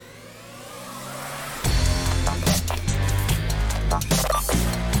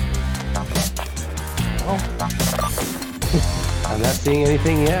I'm not seeing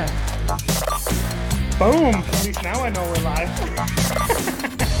anything yet. Boom! At least now I know we're live.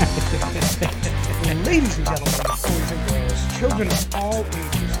 Ladies and gentlemen, boys and girls, children of all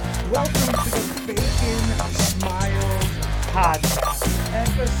ages, welcome to the Bacon Smiles Podcast,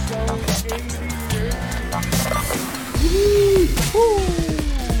 episode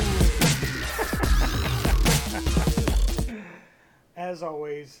 88. As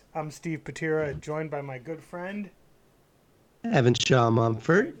always, I'm Steve Patira, joined by my good friend, Evan Shaw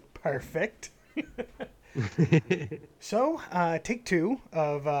Mumford. Perfect. So, take two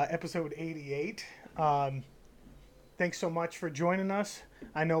of episode 88. Thanks so much for joining us.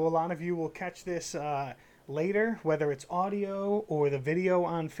 I know a lot of you will catch this later, whether it's audio or the video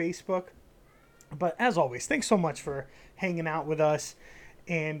on Facebook. But as always, thanks so much for hanging out with us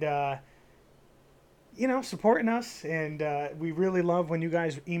and, supporting us. And we really love when you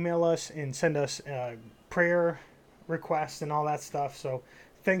guys email us and send us prayer requests and all that stuff. So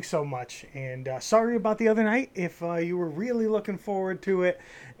thanks so much. And sorry about the other night if you were really looking forward to it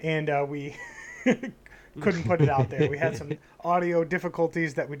and we couldn't put it out there. We had some audio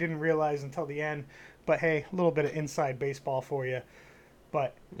difficulties that we didn't realize until the end. But hey, a little bit of inside baseball for you.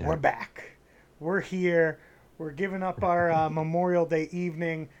 But We're back. We're here. We're giving up our Memorial Day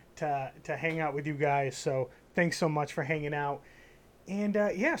evening to hang out with you guys. So thanks so much for hanging out. And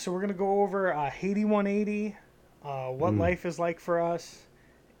so we're going to go over Haiti 180, what life is like for us.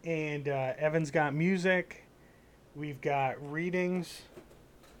 And Evan's got music. We've got reading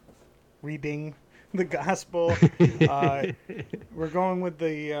the gospel. We're going with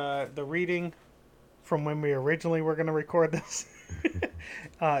the reading from when we originally were going to record this.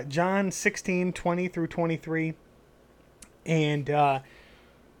 John 16:20 through 23. And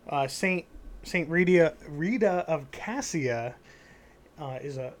Saint Rita of Cassia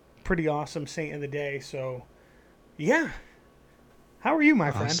is a pretty awesome saint of the day. So, yeah. How are you, my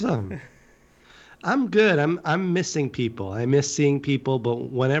friend? Awesome. I'm good. I'm missing people. I miss seeing people,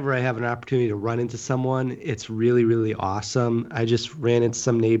 but whenever I have an opportunity to run into someone, it's really, really awesome. I just ran into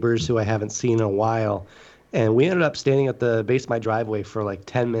some neighbors who I haven't seen in a while, and we ended up standing at the base of my driveway for like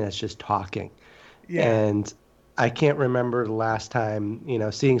 10 minutes just talking. Yeah. And I can't remember the last time,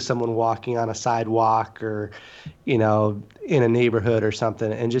 seeing someone walking on a sidewalk or, in a neighborhood or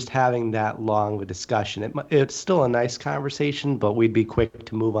something and just having that long of a discussion. It's still a nice conversation, but we'd be quick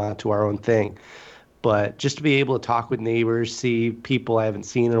to move on to our own thing. But just to be able to talk with neighbors, see people I haven't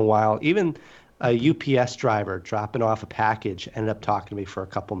seen in a while, even a UPS driver dropping off a package ended up talking to me for a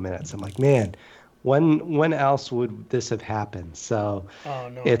couple minutes. I'm like, man, when else would this have happened? So Oh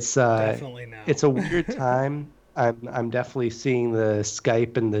no, it's definitely now. it's a weird time. I'm definitely seeing the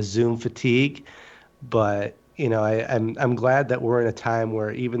Skype and the Zoom fatigue, but I'm glad that we're in a time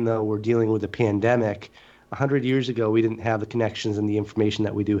where even though we're dealing with a pandemic, 100 years ago we didn't have the connections and the information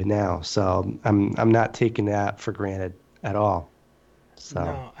that we do now. So I'm not taking that for granted at all. So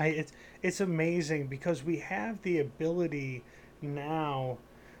No, it's amazing because we have the ability now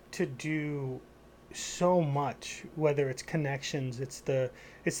to do so much, whether it's connections, it's the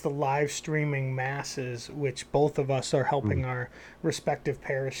live streaming masses, which both of us are helping our respective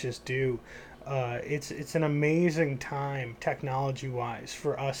parishes do. It's an amazing time technology wise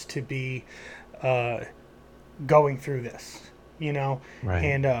for us to be going through this, right.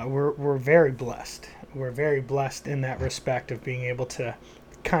 and we're very blessed. We're very blessed in that respect of being able to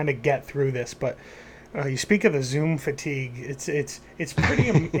kind of get through this. But you speak of the Zoom fatigue. It's pretty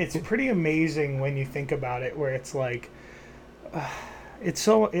it's pretty amazing when you think about it. Where it's like, it's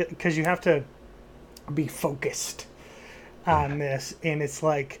so because you have to be focused on this, and it's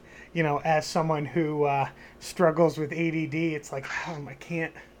like as someone who struggles with ADD, it's like I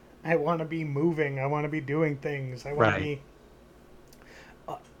can't. I want to be moving. I want to be doing things. I want to be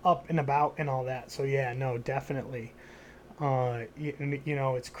up and about and all that. So yeah, no, definitely.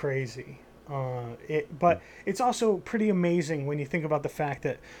 It's crazy. But it's also pretty amazing when you think about the fact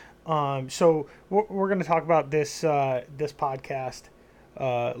that. So we're going to talk about this podcast.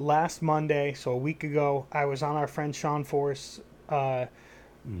 Last Monday, so a week ago, I was on our friend Sean Force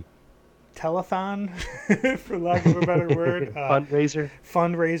telethon, for lack of a better word. Fundraiser.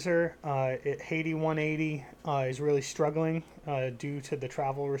 Haiti 180 is really struggling due to the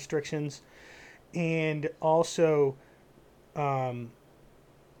travel restrictions. And also,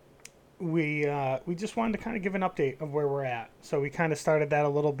 we just wanted to kind of give an update of where we're at. So we kind of started that a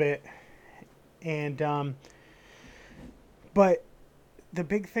little bit. And, but the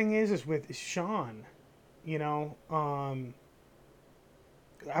big thing is with Sean,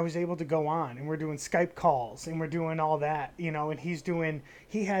 I was able to go on and we're doing Skype calls and we're doing all that, and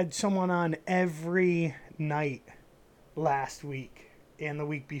he had someone on every night last week and the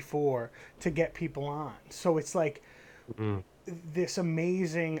week before to get people on. So it's like Mm. this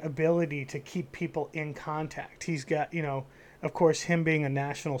amazing ability to keep people in contact. He's got, of course, him being a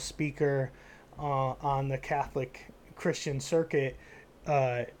national speaker on the Catholic Christian circuit,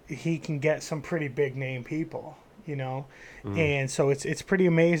 he can get some pretty big name people, Mm. and so it's pretty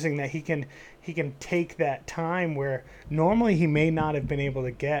amazing that he can take that time where normally he may not have been able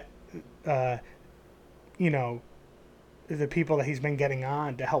to get, uh, you know, the people that he's been getting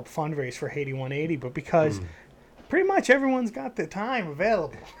on to help fundraise for Haiti 180, but because Mm. pretty much everyone's got the time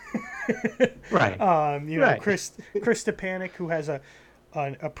available. Right. Right. Chris Stepanek, who has a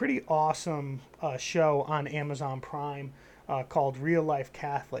pretty awesome show on Amazon Prime called Real Life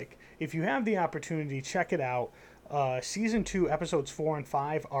Catholic. If you have the opportunity, check it out. Season 2, episodes 4 and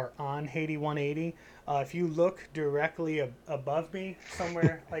 5 are on Haiti 180. If you look directly above me,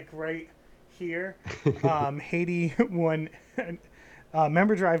 somewhere like right here, Haiti 1,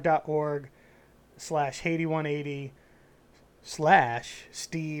 memberdrive.org/Haiti 180 slash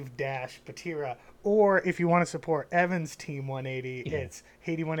Steve Patira. Or if you want to support Evan's Team 180, Yeah. it's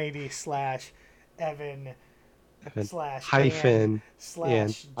Haiti 180 slash Evan Hyphen. slash Ann Hyphen and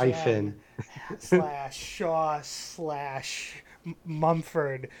slash Jen hyphen. slash Shaw slash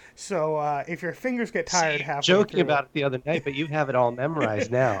Mumford. So if your fingers get See, tired you were halfway joking through about it the other night, but you have it all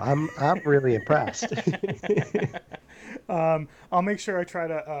memorized now. I'm really impressed. it, I'll make sure I try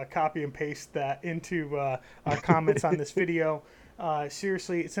to copy and paste that into our comments on this video.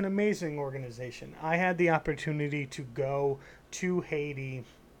 Seriously, it's an amazing organization. I had the opportunity to go to Haiti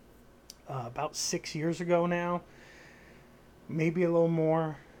about 6 years ago now, maybe a little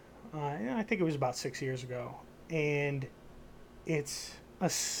more. Yeah, I think it was about 6 years ago. And it's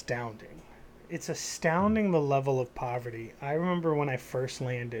astounding. It's astounding the level of poverty. I remember when I first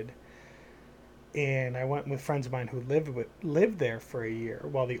landed, and I went with friends of mine who lived there for a year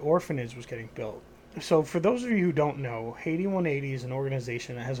while the orphanage was getting built. So, for those of you who don't know, Haiti 180 is an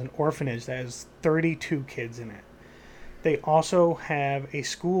organization that has an orphanage that has 32 kids in it. They also have a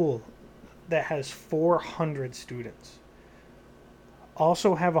school that has 400 students.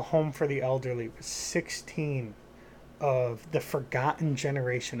 Also have a home for the elderly with 16 of the forgotten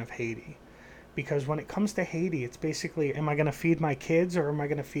generation of Haiti. Because when it comes to Haiti, it's basically, am I going to feed my kids or am I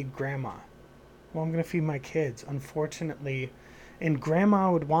going to feed grandma? Well, I'm going to feed my kids, unfortunately. And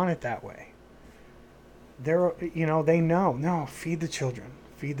grandma would want it that way. They know, no, feed the children,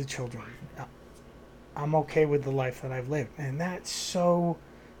 feed the children. I'm okay with the life that I've lived. And that's so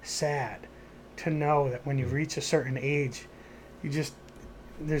sad to know that when you reach a certain age,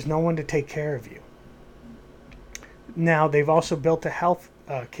 there's no one to take care of you. Now, they've also built a health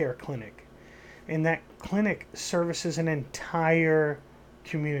care clinic, and that clinic services an entire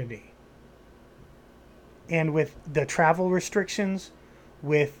community. And with the travel restrictions,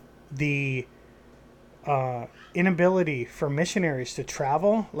 with the inability for missionaries to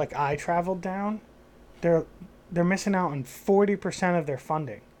travel, like I traveled down, they're missing out on 40% of their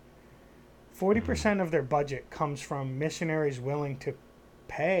funding. 40% of their budget comes from missionaries willing to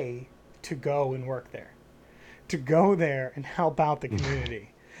pay to go and work there, to go there and help out the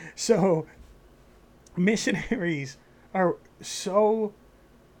community. So missionaries are so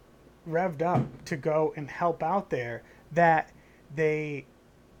revved up to go and help out there that they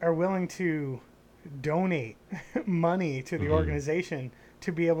are willing to donate money to the organization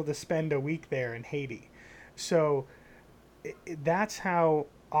to be able to spend a week there in Haiti. So that's how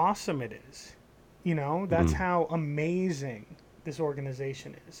awesome it is. That's how amazing this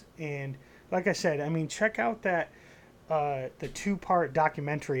organization is. And like I said, I mean, check out that the 2-part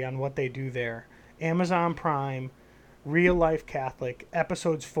documentary on what they do there. Amazon Prime, Real Life Catholic,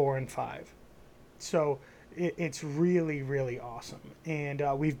 episodes 4 and 5. So it's really, really awesome. And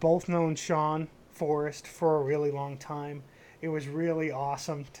we've both known Sean Forrest for a really long time. It was really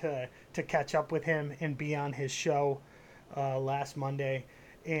awesome to catch up with him and be on his show last Monday.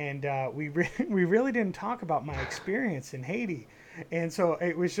 And we really didn't talk about my experience in Haiti. And so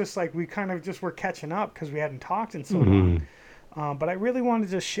it was just like we kind of just were catching up because we hadn't talked in so long. But I really wanted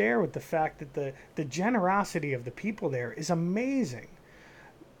to share with the fact that the generosity of the people there is amazing.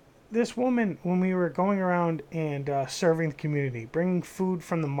 This woman, when we were going around and serving the community, bringing food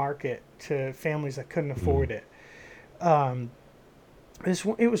from the market to families that couldn't afford it,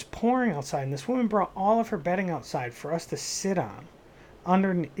 it was pouring outside, and this woman brought all of her bedding outside for us to sit on,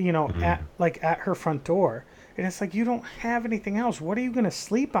 under at her front door. And it's like, you don't have anything else. What are you going to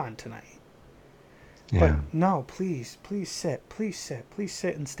sleep on tonight? But Yeah. no, please sit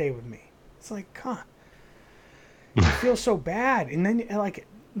and stay with me. It's like, God, you feel so bad. And then, like,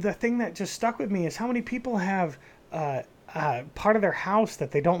 the thing that just stuck with me is how many people have part of their house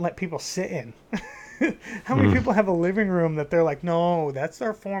that they don't let people sit in. How many people have a living room that they're like, no, that's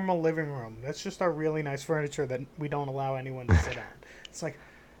our formal living room. That's just our really nice furniture that we don't allow anyone to sit on. It's like,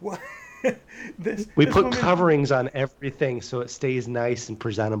 what? We This put woman, coverings on everything so it stays nice and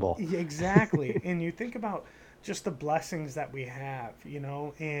presentable. yeah, exactly. And you think about just the blessings that we have,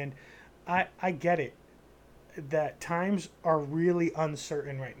 and I get it that times are really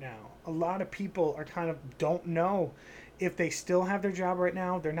uncertain right now. A lot of people are kind of don't know if they still have their job right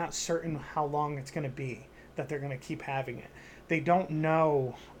now. They're not certain how long it's going to be that they're going to keep having it. They don't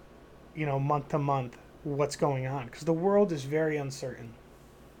know, month to month what's going on because the world is very uncertain.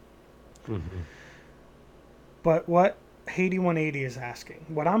 Hmm. But what Haiti 180 is asking,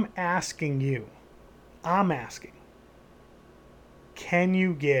 what I'm asking, can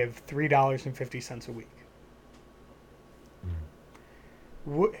you give $3.50 a week?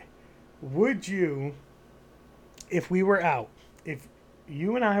 Would, would you, if we were out, if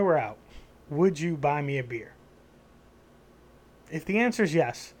you and I were out, would you buy me a beer? If the answer is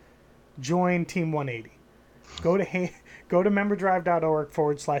yes, join Team 180. Go to go to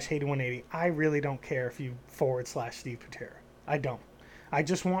memberdrive.org/Haiti 180. I really don't care if you /Steve Patera. I don't. I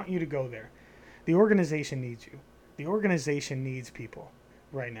just want you to go there. The organization needs you. The organization needs people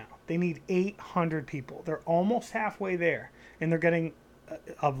right now. They need 800 people. They're almost halfway there, and they're getting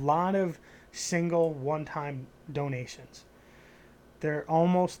a lot of single one-time donations. They're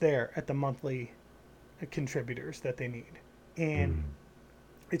almost there at the monthly contributors that they need. And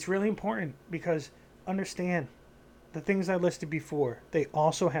it's really important because understand the things I listed before, they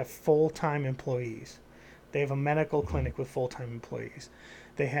also have full-time employees. They have a medical clinic with full-time employees.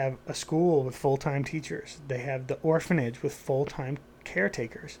 They have a school with full-time teachers. They have the orphanage with full-time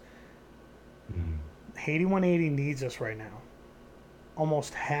caretakers. Haiti 180 needs us right now.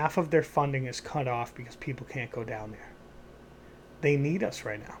 Almost half of their funding is cut off because people can't go down there. They need us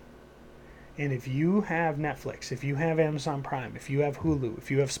right now. And if you have Netflix, if you have Amazon Prime, if you have Hulu,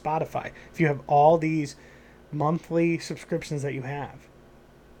 if you have Spotify, if you have all these monthly subscriptions that you have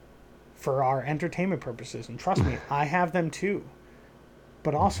for our entertainment purposes, and trust me, I have them too.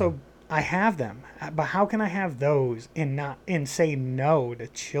 But also I have them. But how can I have those and say no to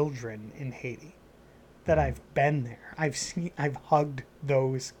children in Haiti? That I've been there. I've hugged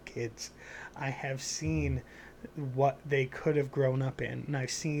those kids. I have seen what they could have grown up in, and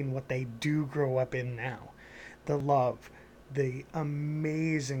I've seen what they do grow up in now. The love, the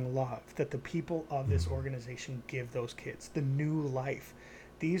amazing love that the people of this organization give those kids, the new life.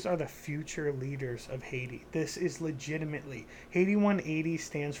 These are the future leaders of Haiti. This is legitimately, Haiti 180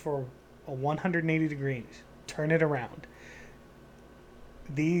 stands for a 180 degrees. Turn it around.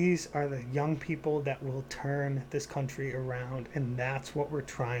 These are the young people that will turn this country around, and that's what we're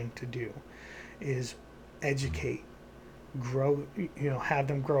trying to do, is educate, grow, have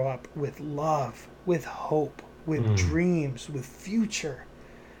them grow up with love, with hope, with dreams, with future.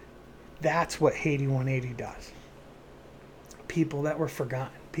 That's what Haiti 180 does. People that were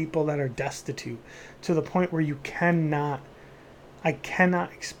forgotten, people that are destitute, to the point where I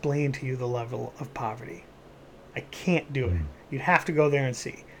cannot explain to you the level of poverty. I can't do it. You'd have to go there and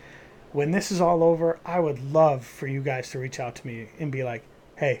see. When this is all over, I would love for you guys to reach out to me and be like,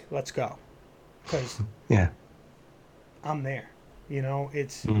 hey, let's go. Because Yeah. I'm there.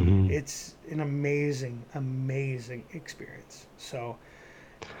 It's an amazing, amazing experience. So,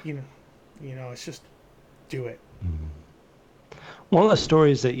 it's just do it. One of the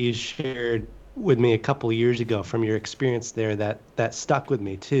stories that you shared with me a couple of years ago from your experience there that stuck with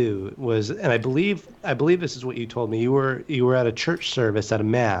me too was, and I believe this is what you told me. You were at a church service at a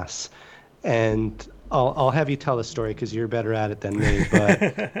mass, and I'll have you tell the story because you're better at it than me.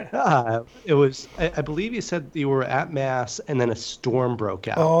 But it was I believe you said you were at mass and then a storm broke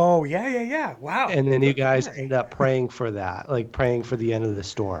out, Oh, yeah, yeah, yeah. Wow. and then you Good guys memory. ended up praying for that, like praying for the end of the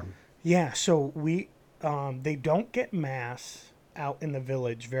storm. Yeah, so they don't get mass out in the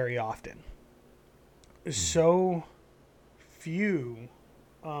village very often. So few,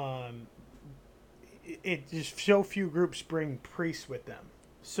 um, it just so few groups bring priests with them.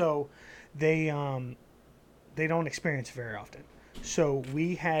 So they don't experience it very often. So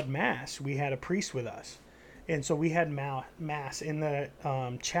we had mass. We had a priest with us, and so we had mass in the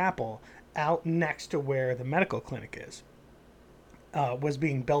chapel out next to where the medical clinic is. Was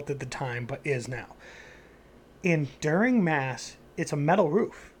being built at the time, but is now. And during mass, it's a metal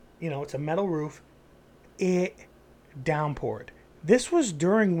roof. It's a metal roof. It downpoured. This was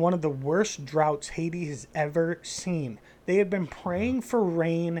during one of the worst droughts Haiti has ever seen. They had been praying for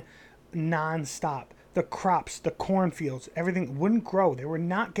rain nonstop. The crops, the cornfields, everything wouldn't grow. They were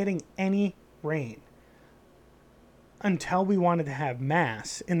not getting any rain. until we wanted to have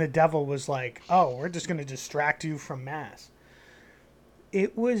Mass, and the devil was like, oh, we're just going to distract you from Mass.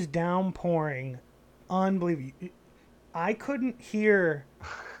 It was downpouring, unbelievable. I couldn't hear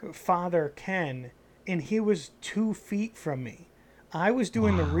Father Ken, and he was 2 feet from me. I was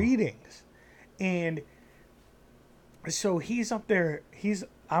doing the readings, and so he's up there.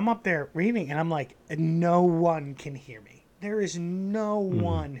 I'm up there reading, and I'm like, no one can hear me. There is no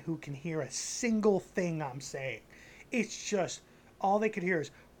one who can hear a single thing I'm saying. It's just all they could hear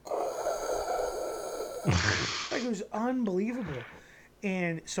is like, it was unbelievable.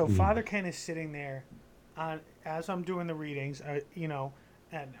 And so Father Ken is sitting there, as I'm doing the readings, you know,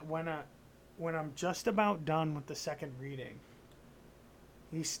 and when I'm just about done with the second reading,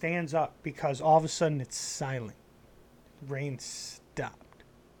 he stands up because all of a sudden it's silent. Rain stopped.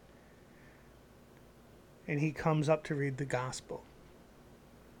 And he comes up to read the gospel.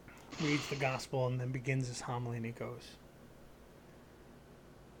 Reads the gospel and then begins his homily, and he goes,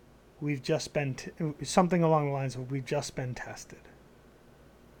 we've just been, something along the lines of, we've just been tested.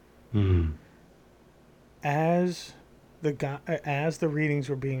 Mm. As the readings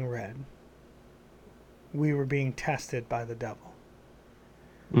were being read, we were being tested by the devil,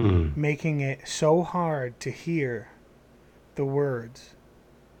 making it so hard to hear the words.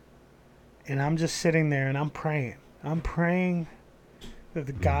 And I'm just sitting there and I'm praying. I'm praying that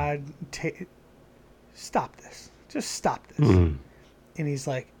the God stop this. Just stop this. And he's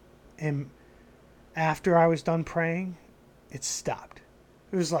like, and after I was done praying, it stopped.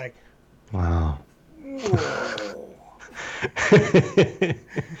 It was like, wow. Whoa.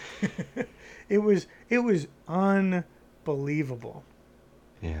 It was unbelievable.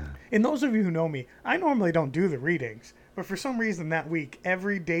 Yeah. And those of you who know me, I normally don't do the readings, but for some reason that week,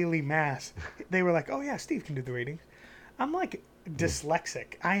 every daily mass, they were like, "Oh yeah, Steve can do the readings." I'm like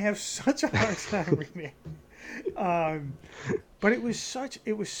dyslexic. I have such a hard time reading. But it was such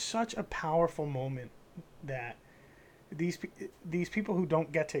a powerful moment that these people who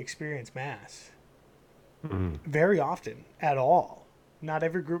don't get to experience mass very often at all. Not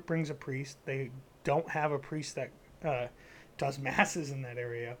every group brings a priest. They don't have a priest that does masses in that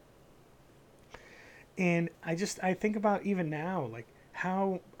area. And I think about even now, like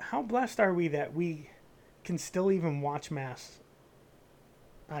how blessed are we that we can still even watch mass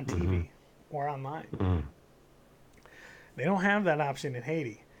on TV or online. They don't have that option in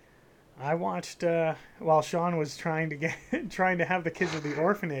Haiti. I watched while Sean was trying to have the kids of the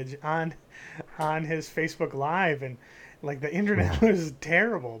orphanage on his Facebook Live, and like the internet was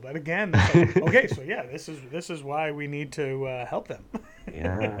terrible. But again, like, okay, so yeah, this is why we need to help them.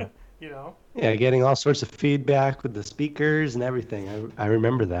 Yeah. You know. Yeah, getting all sorts of feedback with the speakers and everything. I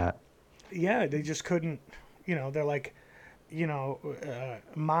remember that. Yeah, they just couldn't. You know, they're like, you know,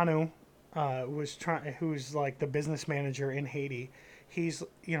 Manu was trying, who's like the business manager in Haiti. He's,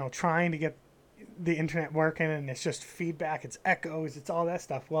 you know, trying to get the internet working, and it's just feedback, it's echoes, it's all that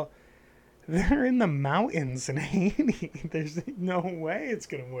stuff. Well, they're in the mountains in Haiti. There's no way it's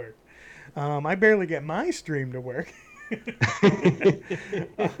gonna work. I barely get my stream to work.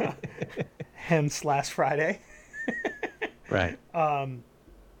 Hence last Friday. Right.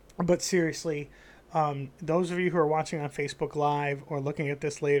 But seriously, those of you who are watching on Facebook Live or looking at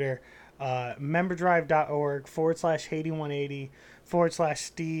this later,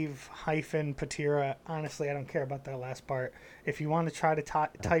 memberdrive.org/Haiti180/Steve-Patira. Honestly, I don't care about that last part. If you want to try to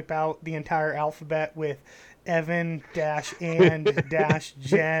type out the entire alphabet with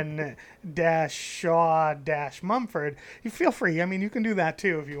Evan-and-Jen-Shaw-Mumford, you feel free. I mean, you can do that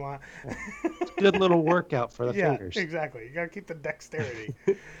too if you want. Good little workout for the Yeah, fingers. exactly. You got to keep the dexterity.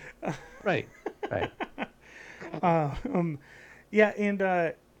 Right. Right. Yeah,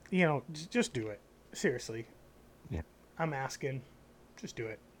 and you know, just do it. Seriously. Yeah. I'm asking. Just do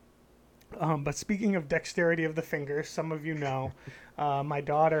it. But speaking of dexterity of the fingers, some of you know, my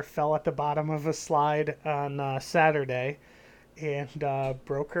daughter fell at the bottom of a slide on Saturday and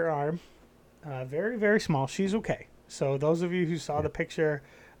broke her arm. Very, very small. She's okay. So those of you who saw the picture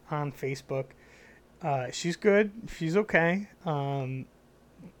on Facebook, she's good. She's okay. I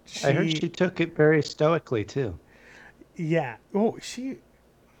heard she took it very stoically too. Yeah. Oh,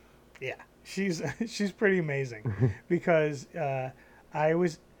 yeah. She's pretty amazing because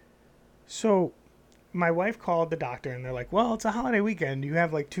so my wife called the doctor and they're like, well, it's a holiday weekend. You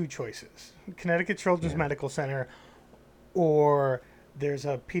have like 2 choices: Connecticut Children's Medical Center, or there's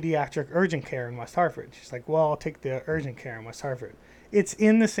a pediatric urgent care in West Hartford. She's like, well, I'll take the urgent care in West Hartford. It's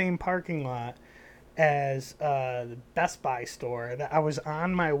in the same parking lot as the Best Buy store that I was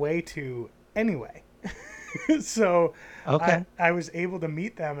on my way to anyway. So Okay. I was able to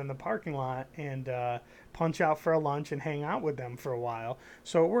meet them in the parking lot and punch out for a lunch and hang out with them for a while.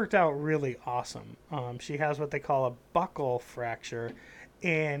 So it worked out really awesome. She has what they call a buckle fracture,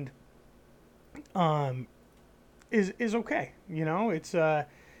 and um, is okay. You know, it's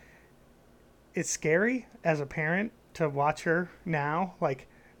scary as a parent to watch her now, like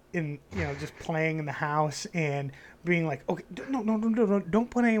in just playing in the house and being like, okay, no, don't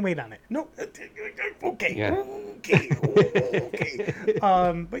put any weight on it. No, okay, Yeah. okay, okay.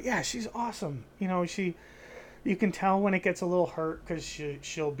 But yeah, she's awesome. You can tell when it gets a little hurt because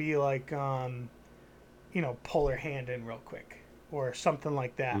she'll be like, pull her hand in real quick or something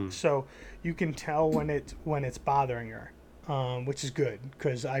like that. Mm. So you can tell when it's bothering her, which is good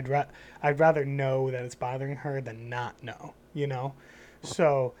because I'd rather know that it's bothering her than not know.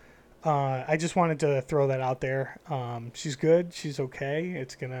 So I just wanted to throw that out there. She's good. She's okay.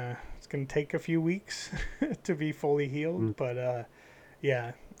 It's gonna take a few weeks to be fully healed, Mm. but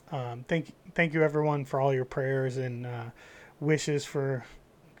yeah. Thank you everyone for all your prayers and wishes for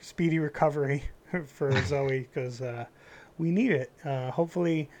speedy recovery for Zoe because we need it.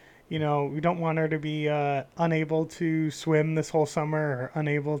 Hopefully, we don't want her to be unable to swim this whole summer or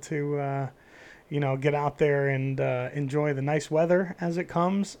unable to, get out there and enjoy the nice weather as it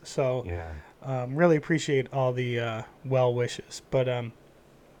comes. So, Yeah. really appreciate all the well wishes. But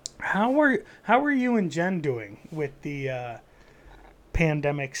how are you and Jen doing with the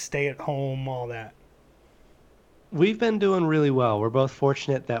pandemic, stay at home, all that? We've been doing really well. We're both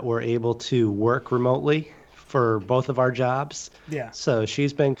fortunate that we're able to work remotely for both of our jobs. Yeah. So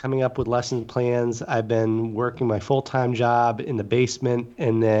she's been coming up with lesson plans. I've been working my full-time job in the basement,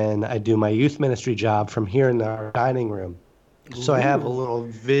 and then I do my youth ministry job from here in our dining room. So I have a Ooh. little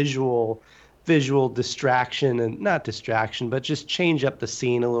visual distraction, and not distraction, but just change up the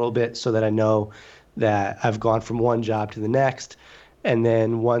scene a little bit so that I know that I've gone from one job to the next. And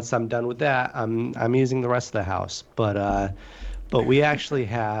then once I'm done with that, I'm using the rest of the house. But we actually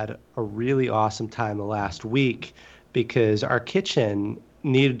had a really awesome time the last week because our kitchen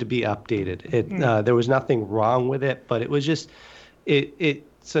needed to be updated. Mm. There was nothing wrong with it, but it was just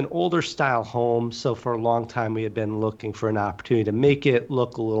it's an older style home, so for a long time we had been looking for an opportunity to make it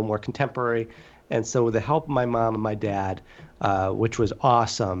look a little more contemporary. And so with the help of my mom and my dad, which was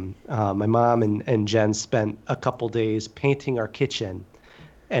awesome, my mom and Jen spent a couple days painting our kitchen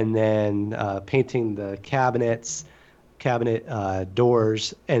and then painting the cabinet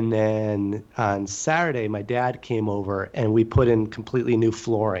doors. And then on Saturday, my dad came over and we put in completely new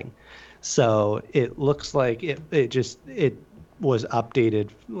flooring. So it looks like it was updated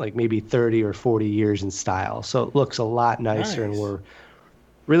like maybe 30 or 40 years in style. So it looks a lot nicer and Nice. we're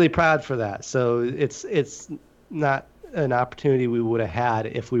really proud for that. So it's not an opportunity we would have had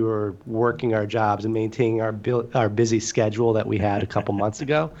if we were working our jobs and maintaining our busy schedule that we had a couple months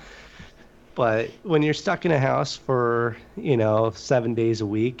ago. But when you're stuck in a house for, 7 days a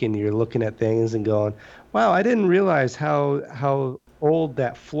week and you're looking at things and going, wow, I didn't realize how old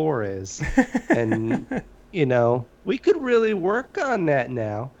that floor is. And, we could really work on that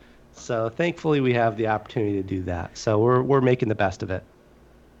now. So thankfully we have the opportunity to do that. So we're making the best of it.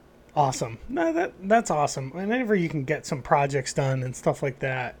 Awesome. No, that's awesome. Whenever you can get some projects done and stuff like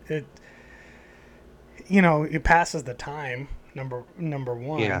that, it passes the time. Number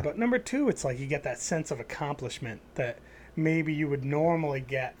one, Yeah, but number two, it's like you get that sense of accomplishment that maybe you would normally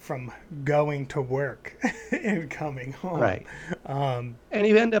get from going to work and coming home. right. Um, And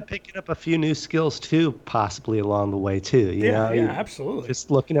you end up picking up a few new skills too, possibly along the way too. yeah, yeah, absolutely.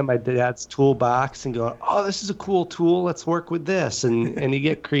 Just looking at my dad's toolbox and going, "Oh, this is a cool tool. Let's work with this." And you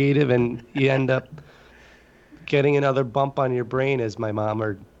get creative, and you end up getting another bump on your brain, as my mom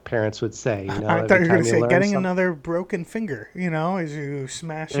or parents would say. I thought Every you were going time to you say learn getting something. another broken finger, as you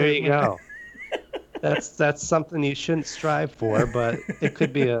smash There it. you go. That's something you shouldn't strive for, but it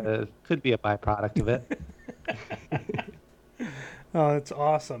could be a byproduct of it. Oh, that's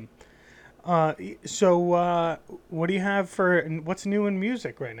awesome. So, what do you have for what's new in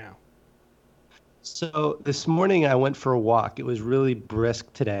music right now? So this morning I went for a walk. It was really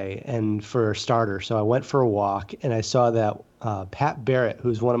brisk today, and for a starter, so I went for a walk and I saw that Pat Barrett,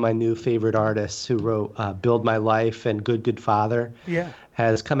 who's one of my new favorite artists, who wrote "Build My Life" and "Good Good Father," Yeah.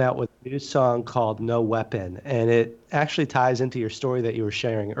 has come out with a new song called "No Weapon," and it actually ties into your story that you were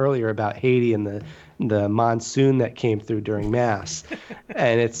sharing earlier about Haiti and the monsoon that came through during Mass,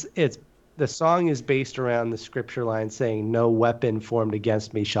 and it's the song is based around the scripture line saying, "No weapon formed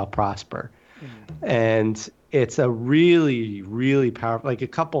against me shall prosper." Mm. And It's a really, really powerful, like a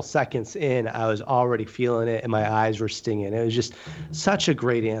couple seconds in, I was already feeling it and my eyes were stinging. It was just such a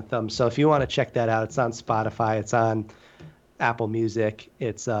great anthem. So if you want to check that out, it's on Spotify, it's on Apple Music.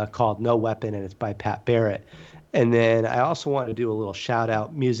 It's called No Weapon and it's by Pat Barrett. And then I also want to do a little shout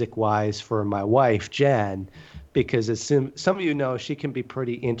out music wise for my wife, Jen, because some of you know, she can be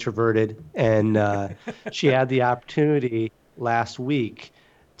pretty introverted. And she had the opportunity last week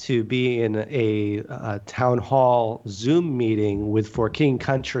to be in a town hall Zoom meeting with For King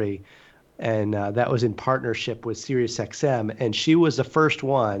Country. And that was in partnership with SiriusXM. And she was the first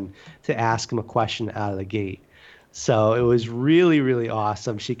one to ask him a question out of the gate. So it was really, really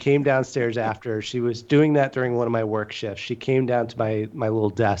awesome. She came downstairs after. She was doing that during one of my work shifts. She came down to my little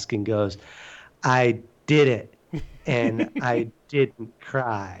desk and goes, I did it. And I didn't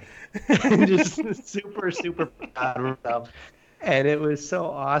cry. And just super, super proud of herself. And it was so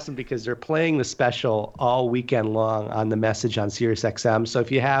awesome because they're playing the special all weekend long on the message on SiriusXM. So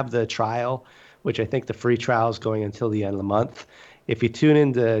if you have the trial, which I think the free trial is going until the end of the month, if you tune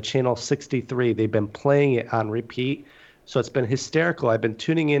into channel 63, they've been playing it on repeat. So it's been hysterical. I've been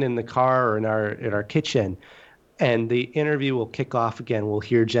tuning in the car or in our kitchen, and the interview will kick off again. We'll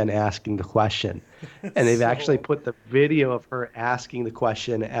hear Jen asking the question. And they've actually So put the video of her asking the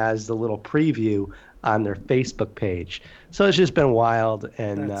question as the little preview on their Facebook page. So it's just been wild,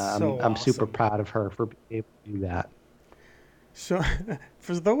 and that's so I'm super awesome. proud of her for being able to do that. So,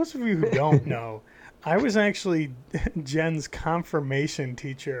 for those of you who don't know, I was actually Jen's confirmation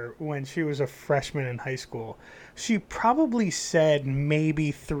teacher when she was a freshman in high school. She probably said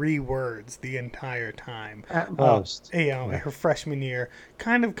maybe 3 words the entire time. At most. Yeah. Her freshman year,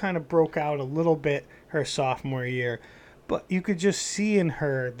 kind of broke out a little bit her sophomore year, but you could just see in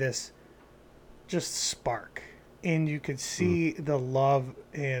her this just spark, and you could Mm. see the love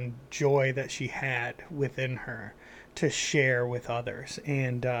and joy that she had within her to share with others.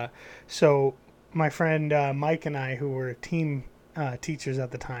 And so my friend Mike and I, who were team teachers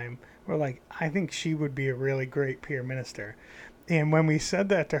at the time, were like, I think she would be a really great peer minister. And when we said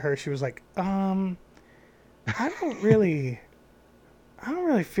that to her, she was like, I don't really, I don't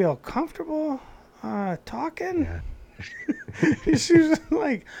really feel comfortable talking. Yeah. She was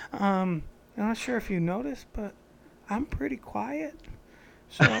like, I'm not sure if you noticed, but I'm pretty quiet.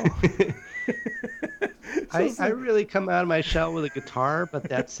 So, so I, it's I like, really come out of my shell with a guitar, but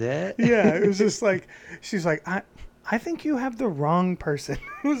that's it. yeah, it was just like, she's like, I think you have the wrong person.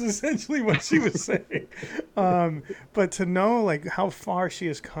 It was essentially what she was saying. But to know like how far she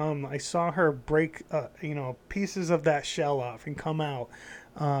has come, I saw her break, pieces of that shell off and come out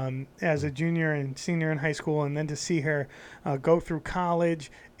as a junior and senior in high school, and then to see her go through college,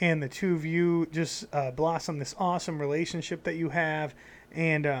 and the two of you just blossom this awesome relationship that you have,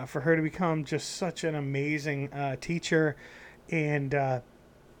 and for her to become just such an amazing teacher. And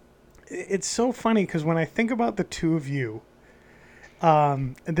it's so funny because when I think about the two of you,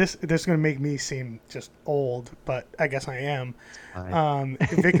 this is going to make me seem just old, but I guess I am. Fine.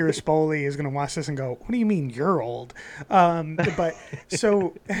 Vicky Rispoli is going to watch this and go, "What do you mean you're old?" But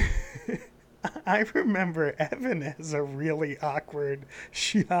so I remember Evan as a really awkward,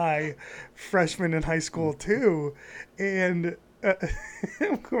 shy freshman in high school too, and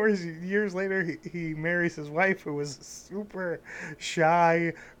of course, years later, he marries his wife, who was super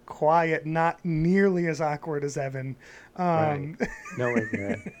shy, quiet, not nearly as awkward as Evan. Right. Um, Nowhere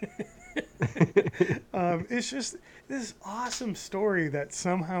near it. it's just this awesome story that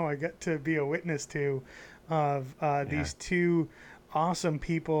somehow I get to be a witness to of Yeah. these two awesome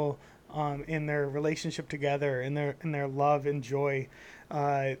people in their relationship together, in their love and joy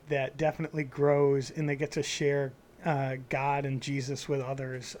that definitely grows, and they get to share God and Jesus with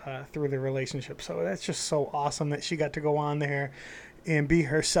others through the relationship. So that's just so awesome that she got to go on there and be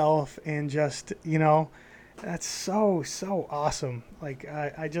herself, and just that's so awesome. Like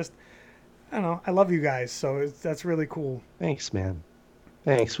I don't know, I love you guys, so that's really cool. Thanks, man.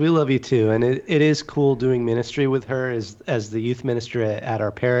 Thanks. We love you too. And it is cool doing ministry with her as the youth minister at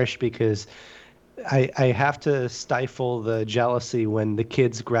our parish because I have to stifle the jealousy when the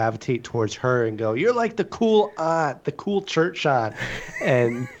kids gravitate towards her and go, "You're like the cool aunt, the cool church aunt,"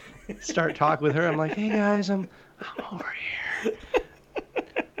 and start talking with her. I'm like, "Hey guys, I'm over here."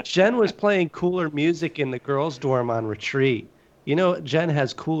 Jen was playing cooler music in the girls' dorm on retreat. You know, Jen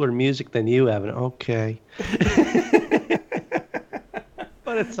has cooler music than you, Evan. Okay.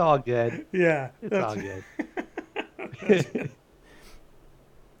 But it's all good. Yeah, It's that's all good.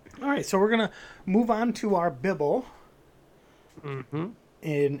 all right. So we're gonna move on to our Bible, Hmm.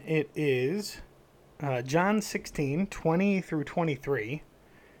 and it is John 16:20 through 23.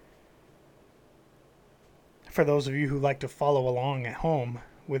 For those of you who like to follow along at home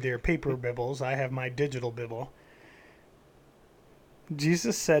with your paper Bibles, I have my digital Bible.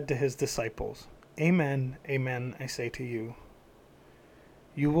 Jesus said to his disciples, "Amen, amen, I say to you.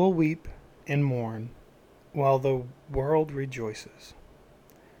 You will weep and mourn while the world rejoices.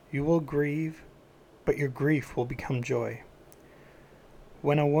 You will grieve, but your grief will become joy.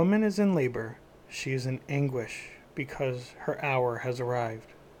 When a woman is in labor, she is in anguish because her hour has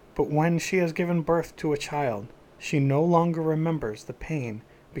arrived. But when she has given birth to a child, she no longer remembers the pain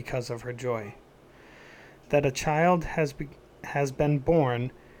because of her joy. That a child has been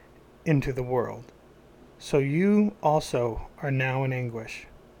born into the world. So you also are now in anguish.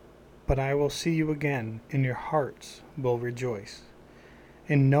 But I will see you again, and your hearts will rejoice.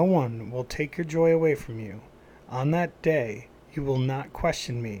 And no one will take your joy away from you. On that day you will not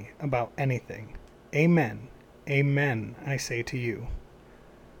question me about anything. Amen, amen, I say to you.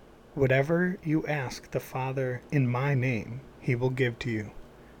 Whatever you ask the Father in my name, he will give to you."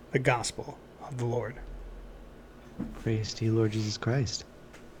 The Gospel of the Lord. Praise to you, Lord Jesus Christ.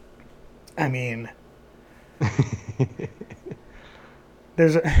 I mean,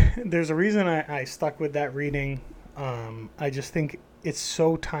 there's a reason I stuck with that reading. I just think it's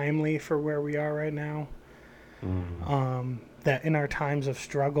so timely for where we are right now. That in our times of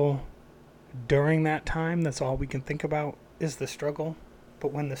struggle, during that time, that's all we can think about is the struggle.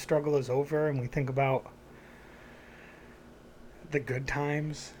 But when the struggle is over and we think about the good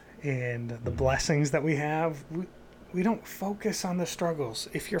times and the blessings that we have, we don't focus on the struggles.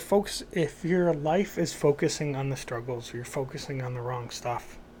 If your life is focusing on the struggles, you're focusing on the wrong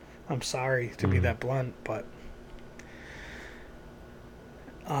stuff. I'm sorry to be that blunt, but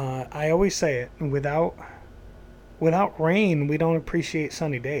I always say it, without rain, we don't appreciate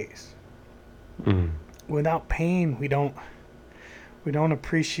sunny days. Without pain, we don't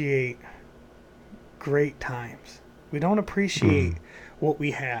appreciate great times. We don't appreciate what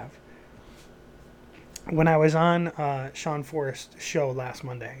we have. When I was on Sean Forrest's show last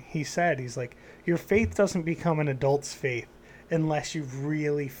Monday, he's like, your faith doesn't become an adult's faith unless you've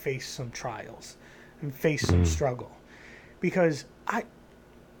really faced some trials and faced some struggle. Because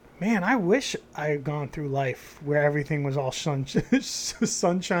I wish I had gone through life where everything was all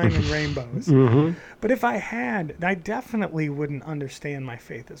sunshine and rainbows. But if I had, I definitely wouldn't understand my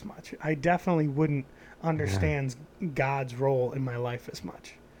faith as much. I definitely wouldn't understand God's role in my life as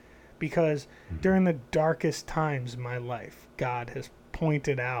much. Because during the darkest times of my life, God has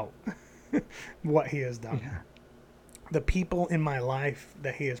pointed out what he has done. Yeah. The people in my life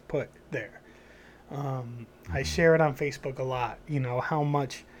that he has put there. I share it on Facebook a lot, how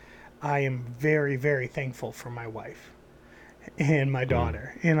much I am very, very thankful for my wife and my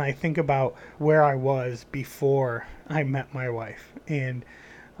daughter. And I think about where I was before I met my wife and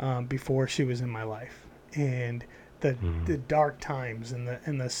before she was in my life. And the dark times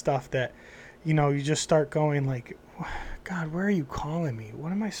and the stuff that, you just start going like, God, where are you calling me?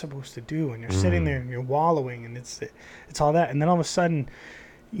 What am I supposed to do? And you're sitting there and you're wallowing and it's all that. And then all of a sudden,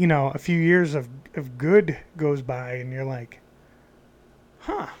 a few years of good goes by and you're like,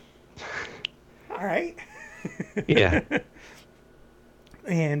 huh, all right. Yeah.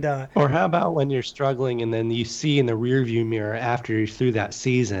 And or how about when you're struggling and then you see in the rearview mirror after you're through that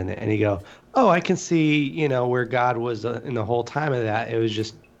season and you go, oh, I can see, where God was in the whole time of that. It was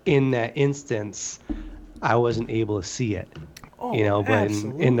just in that instance, I wasn't able to see it. Oh, but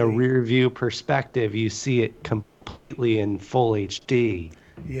in the rear view perspective, you see it completely in full HD.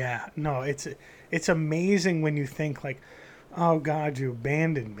 Yeah, no, it's amazing when you think like, oh God, you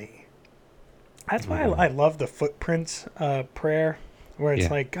abandoned me. That's why I love the footprints prayer, where it's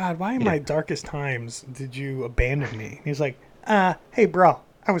like, God, why in my darkest times did you abandon me? And he's like, hey bro,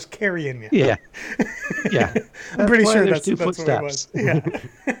 I was carrying you. Yeah. Yeah. I'm pretty sure that's two what it was. Yeah.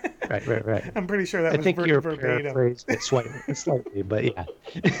 Right. I'm pretty sure that was verbatim. verbatim. Paraphrased it slightly, but yeah.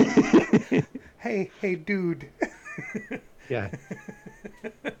 Hey, dude. Yeah.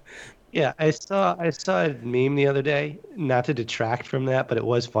 Yeah, I saw a meme the other day, not to detract from that, but it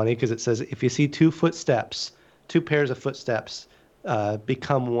was funny because it says, if you see two pairs of footsteps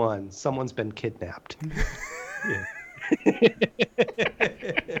become one, someone's been kidnapped. Yeah.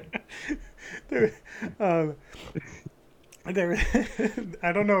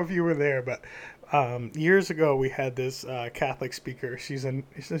 I don't know if you were there, but years ago we had this Catholic speaker. She's a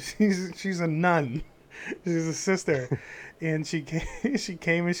nun. She's a sister, and she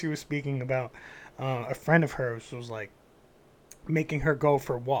came and she was speaking about a friend of hers was like making her go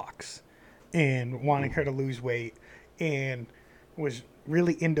for walks and wanting her to lose weight, and was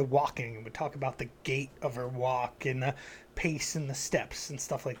really into walking and would talk about the gait of her walk and the pace and the steps and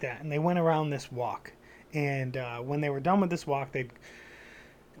stuff like that. And they went around this walk, And when they were done with this walk, they'd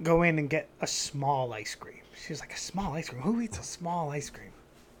go in and get a small ice cream. She was like, a small ice cream? Who eats a small ice cream?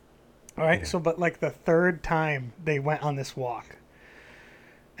 All right. Yeah. So, but like the third time they went on this walk,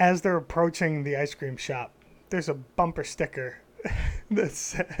 as they're approaching the ice cream shop, there's a bumper sticker that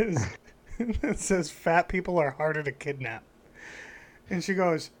says that says fat people are harder to kidnap. And she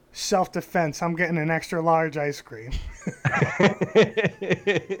goes, self-defense, I'm getting an extra large ice cream.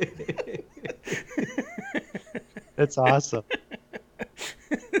 That's awesome.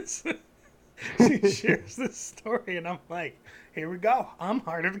 She shares this story, and I'm like, here we go. I'm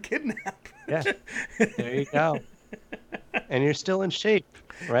harder to kidnap. Yeah, there you go. And you're still in shape,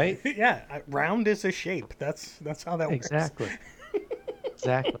 right? Yeah, round is a shape. That's how that works. Exactly.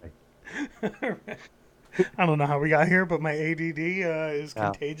 Exactly. I don't know how we got here, but my ADD is No.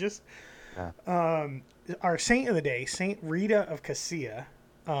 contagious. No. Our saint of the day, Saint Rita of Cassia,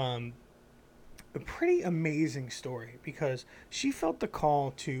 a pretty amazing story because she felt the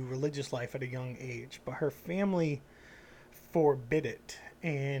call to religious life at a young age, but her family forbid it,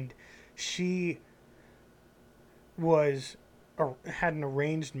 and she was had an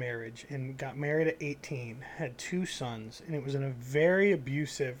arranged marriage and got married at 18, had two sons, and it was in a very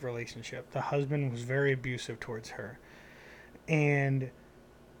abusive relationship. The husband was very abusive towards her, and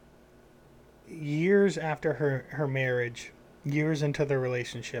years after her marriage, years into their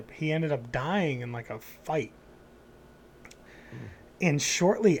relationship, he ended up dying in like a fight. And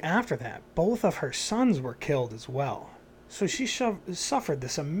shortly after that, both of her sons were killed as well. So she suffered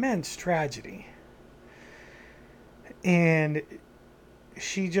this immense tragedy. And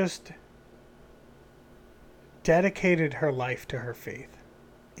she just dedicated her life to her faith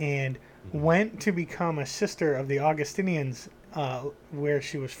and went to become a sister of the Augustinians, where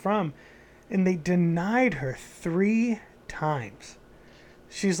she was from, and they denied her 3 times.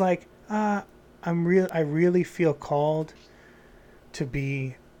 She's like, I really feel called to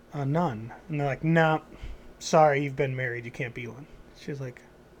be a nun. And they're like, no, sorry, you've been married, you can't be one. She's like,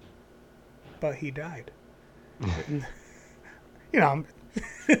 but he died. You know,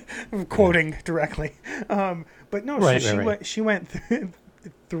 I'm quoting directly. But no, Right, she right. went. She went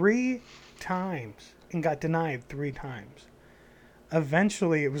 3 times and got denied 3 times.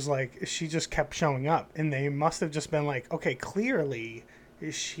 Eventually, it was like she just kept showing up, and they must have just been like, okay, clearly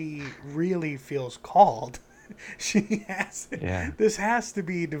she really feels called. She has. Yeah. This has to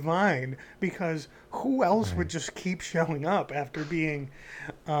be divine, because who else would just keep showing up after being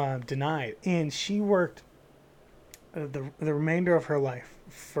denied? And she worked the remainder of her life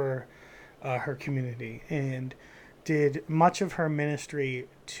for her community and did much of her ministry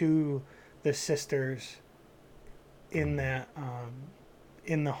to the sisters in that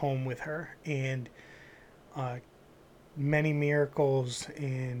in the home with her, and many miracles,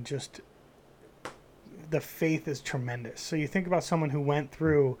 and just the faith is tremendous. So you think about someone who went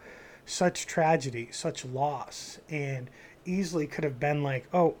through such tragedy, such loss, and easily could have been like,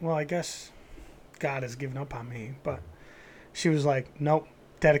 oh, well, I guess God has given up on me. But she was like, nope,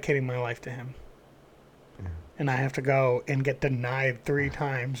 dedicating my life to him. And I have to go and get denied 3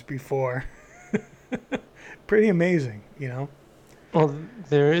 times before. Pretty amazing, you know? Well,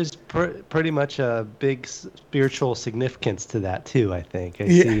 there is pretty much a big spiritual significance to that too, I think. I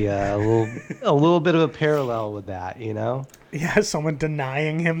see a little bit of a parallel with that, you know? Yeah, someone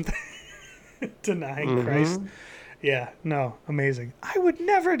denying him, denying Christ. Yeah, no, amazing. I would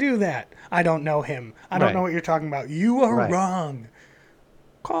never do that. I don't know him. I don't know what you're talking about. You are wrong.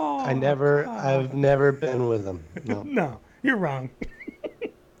 I've never been with them. No. No, you're wrong.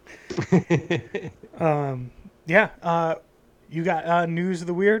 Yeah, you got news of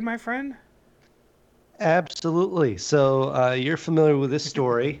the weird, my friend? Absolutely. So you're familiar with this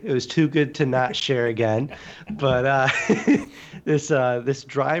story. It was too good to not share again. But this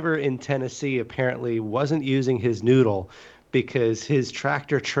driver in Tennessee apparently wasn't using his noodle because his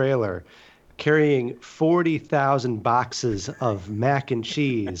tractor trailer carrying 40,000 boxes of mac and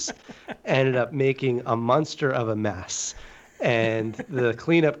cheese ended up making a monster of a mess. And the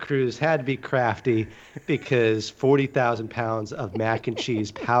cleanup crews had to be crafty because 40,000 pounds of mac and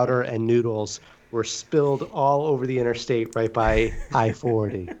cheese powder and noodles were spilled all over the interstate right by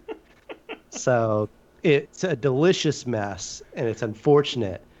I-40. So it's a delicious mess, and it's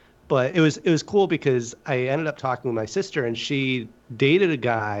unfortunate. But it was cool because I ended up talking with my sister, and she dated a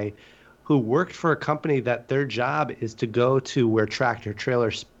guy who worked for a company that their job is to go to where tractor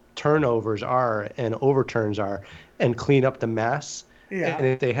trailers turnovers are and overturns are and clean up the mess. Yeah. And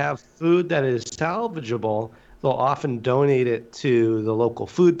if they have food that is salvageable, they'll often donate it to the local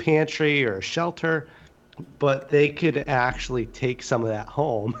food pantry or shelter. but they could actually take some of that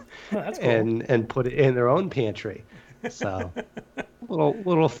home Oh, that's cool. and put it in their own pantry. So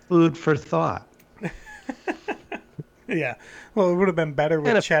little food for thought. Yeah. Well, it would have been better with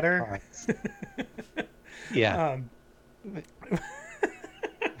And a few cheddar. cards. Yeah. Um,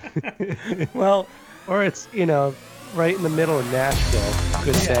 well, Or it's, right in the middle of Nashville.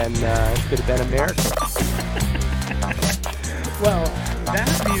 Could have been America. well, that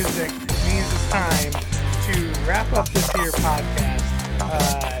music means it's time to wrap up this here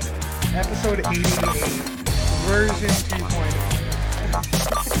podcast. Episode 88, version 2.0.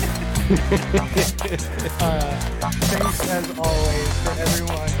 Thanks as always for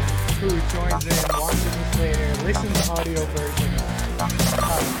everyone who joins in, watches this later, listens to audio version.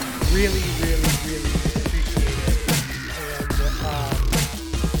 Really, really, really appreciate it. And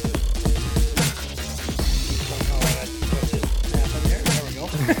don't know what just happened there. There we go.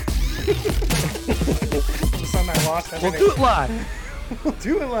 All of a sudden I lost We'll everything. do it live. We'll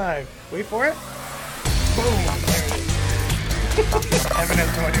do it live. Wait for it. Boom. There it is. Evan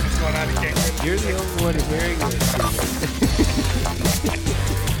has no idea what's going on. He can't hear it. You're the only one hearing this.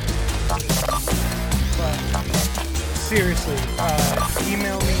 But seriously,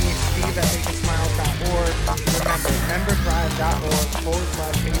 email me, steve@makeitsmiles.org. Remember,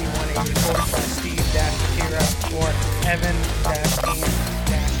 memberdrive.org/8180/Steve-Akira or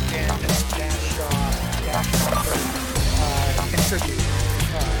Evan-Jen-Shaw-Comfort. Contribute.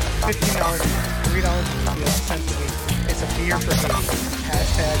 $15 a month, $3.50 a week. It's a beer for Haiti.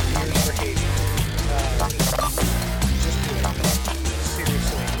 Hashtag beers for Haiti. Just do it.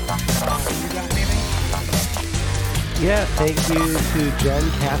 Seriously. You got anything? Yeah, thank you to Jen,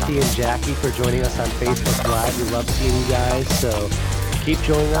 Kathy, and Jackie for joining us on Facebook Live. We love seeing you guys, so keep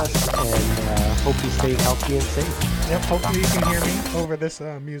joining us, and hope you stay healthy and safe. Yep, hopefully you can hear me over this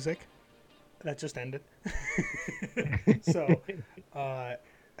music. That just ended. So,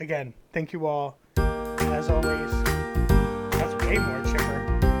 again, thank you all. As always, that's way more chipper.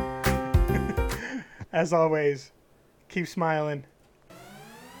 As always, keep smiling,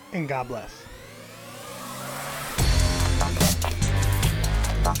 and God bless.